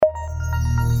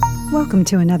Welcome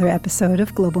to another episode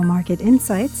of Global Market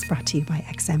Insights, brought to you by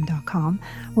XM.com,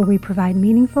 where we provide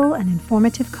meaningful and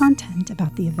informative content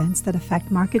about the events that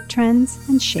affect market trends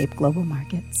and shape global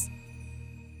markets.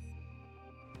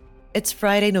 It's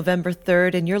Friday, November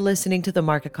 3rd, and you're listening to the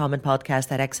Market Comment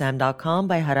Podcast at XM.com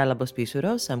by Haralabos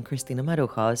Pisuros. I'm Christina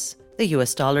Marujos. The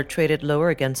US dollar traded lower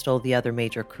against all the other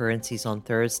major currencies on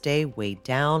Thursday, weighed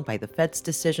down by the Fed's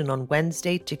decision on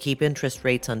Wednesday to keep interest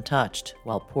rates untouched,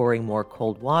 while pouring more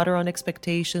cold water on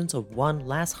expectations of one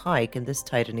last hike in this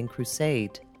tightening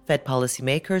crusade. Fed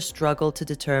policymakers struggle to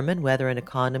determine whether an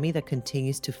economy that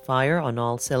continues to fire on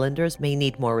all cylinders may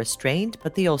need more restraint,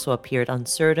 but they also appeared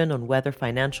uncertain on whether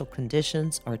financial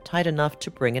conditions are tight enough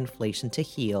to bring inflation to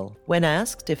heel. When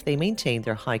asked if they maintain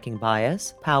their hiking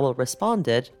bias, Powell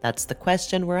responded, "That's the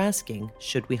question we're asking.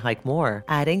 Should we hike more?"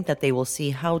 adding that they will see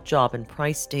how job and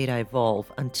price data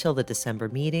evolve until the December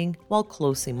meeting, while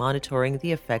closely monitoring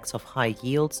the effects of high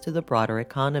yields to the broader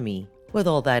economy. With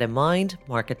all that in mind,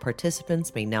 market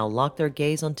participants may now lock their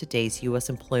gaze on today's U.S.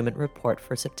 employment report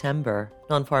for September.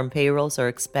 Non-farm payrolls are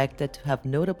expected to have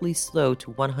notably slowed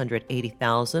to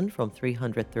 180,000 from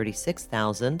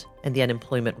 336,000, and the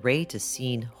unemployment rate is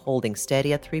seen holding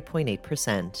steady at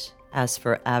 3.8%. As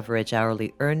for average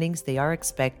hourly earnings, they are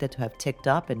expected to have ticked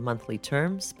up in monthly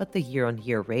terms, but the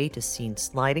year-on-year rate is seen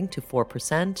sliding to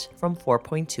 4% from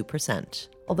 4.2%.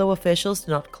 Although officials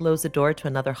do not close the door to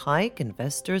another hike,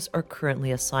 investors are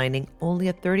currently assigning only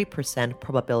a 30%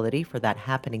 probability for that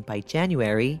happening by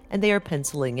January, and they are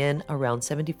penciling in around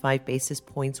 75 basis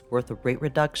points worth of rate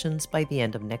reductions by the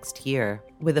end of next year.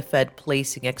 With the Fed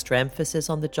placing extra emphasis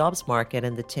on the jobs market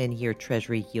and the 10-year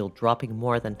Treasury yield dropping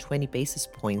more than 20 basis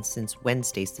points since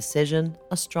Wednesday's decision,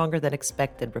 a stronger than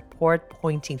expected report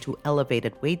pointing to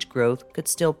elevated wage growth could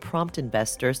still prompt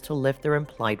investors to lift their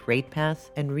implied rate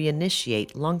path and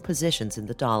reinitiate long positions in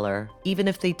the dollar. Even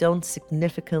if they don't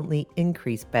significantly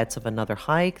increase bets of another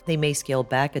hike, they may scale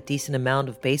back a decent amount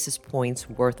of basis points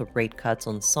worth of rate cuts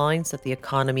on signs that the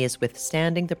economy is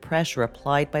withstanding the pressure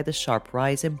applied by the sharp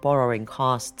rise in borrowing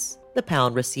costs. The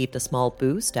pound received a small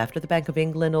boost after the Bank of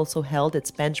England also held its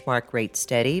benchmark rate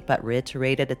steady but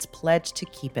reiterated its pledge to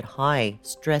keep it high,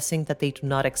 stressing that they do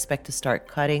not expect to start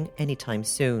cutting anytime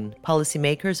soon.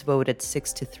 Policymakers voted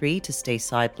 6-3 to stay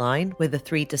sidelined, with the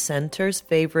three dissenters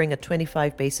favoring a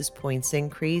 25 basis points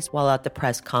increase, while at the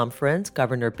press conference,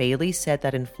 Governor Bailey said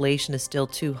that inflation is still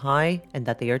too high and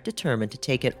that they are determined to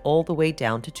take it all the way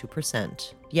down to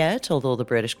 2%. Yet, although the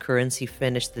British currency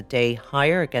finished the day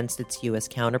higher against its US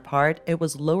counterpart, it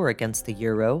was lower against the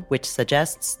euro, which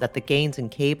suggests that the gains in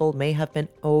cable may have been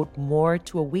owed more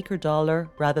to a weaker dollar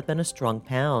rather than a strong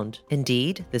pound.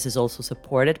 Indeed, this is also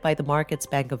supported by the market's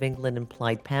Bank of England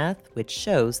implied path, which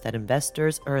shows that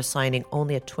investors are assigning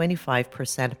only a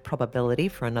 25% probability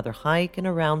for another hike and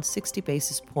around 60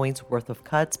 basis points worth of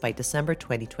cuts by December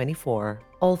 2024.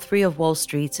 All three of Wall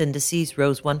Street's indices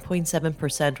rose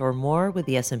 1.7% or more, with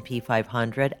the S&P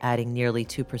 500 adding nearly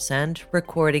 2%,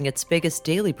 recording its biggest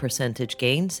daily percentage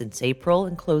gain since April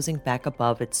and closing back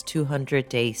above its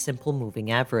 200-day simple moving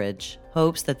average.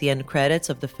 Hopes that the end credits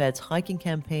of the Fed's hiking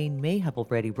campaign may have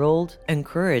already rolled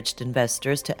encouraged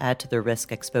investors to add to their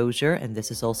risk exposure, and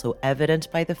this is also evident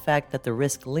by the fact that the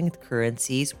risk-linked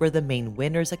currencies were the main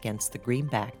winners against the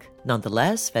greenback.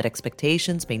 Nonetheless, Fed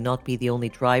expectations may not be the only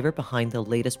driver behind the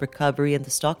latest recovery in the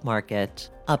stock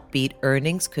market. Upbeat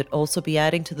earnings could also be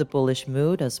adding to the bullish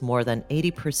mood, as more than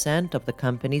 80% of the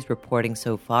companies reporting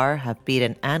so far have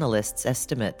beaten analysts'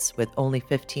 estimates, with only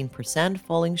 15%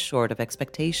 falling short of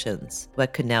expectations.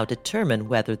 What could now determine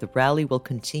whether the rally will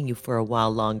continue for a while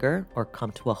longer or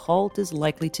come to a halt is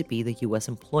likely to be the U.S.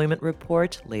 employment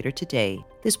report later today.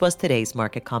 This was today's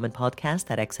Market Comment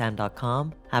Podcast at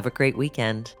XM.com. Have a great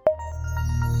weekend.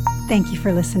 Thank you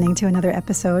for listening to another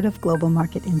episode of Global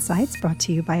Market Insights, brought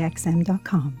to you by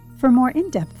XM.com. For more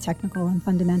in-depth technical and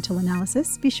fundamental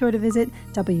analysis, be sure to visit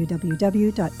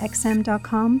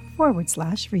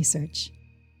www.xm.com/research.